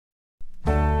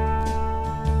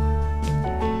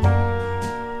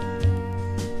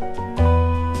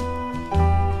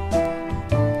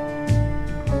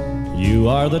You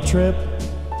are the trip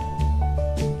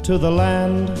to the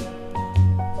land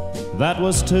that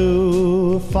was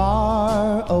too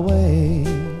far away.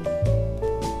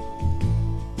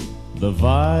 The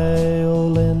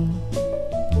violin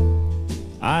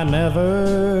I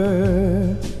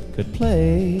never could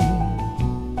play.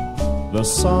 The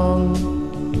song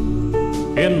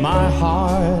in my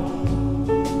heart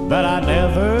that I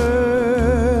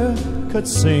never could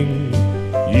sing.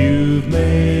 You've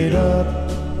made up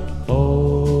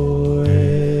for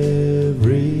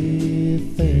everything.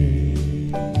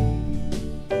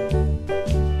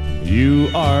 You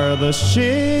are the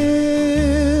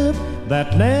ship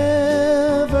that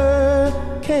never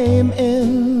came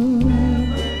in,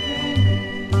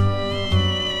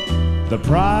 the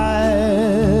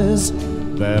prize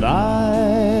that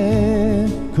I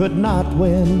could not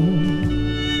win,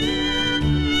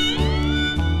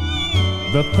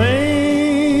 the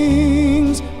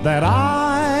things that I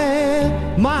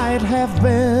might have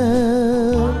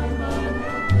been.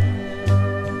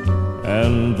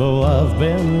 And though I've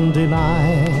been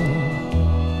denied,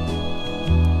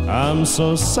 I'm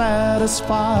so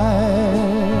satisfied,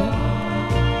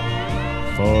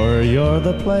 for you're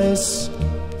the place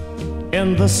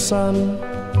in the sun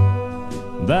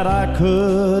that I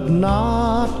could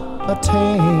not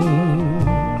attain.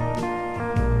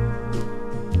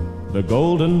 The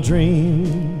golden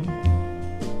dream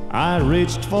I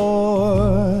reached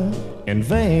for in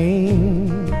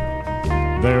vain.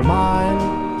 They're mine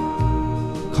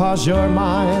 'cause you're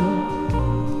mine,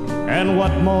 and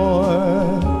what more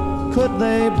could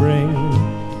they bring?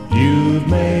 You've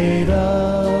made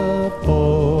up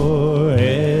for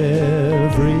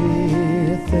everything.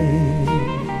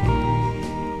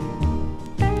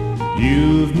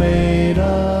 You've made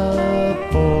up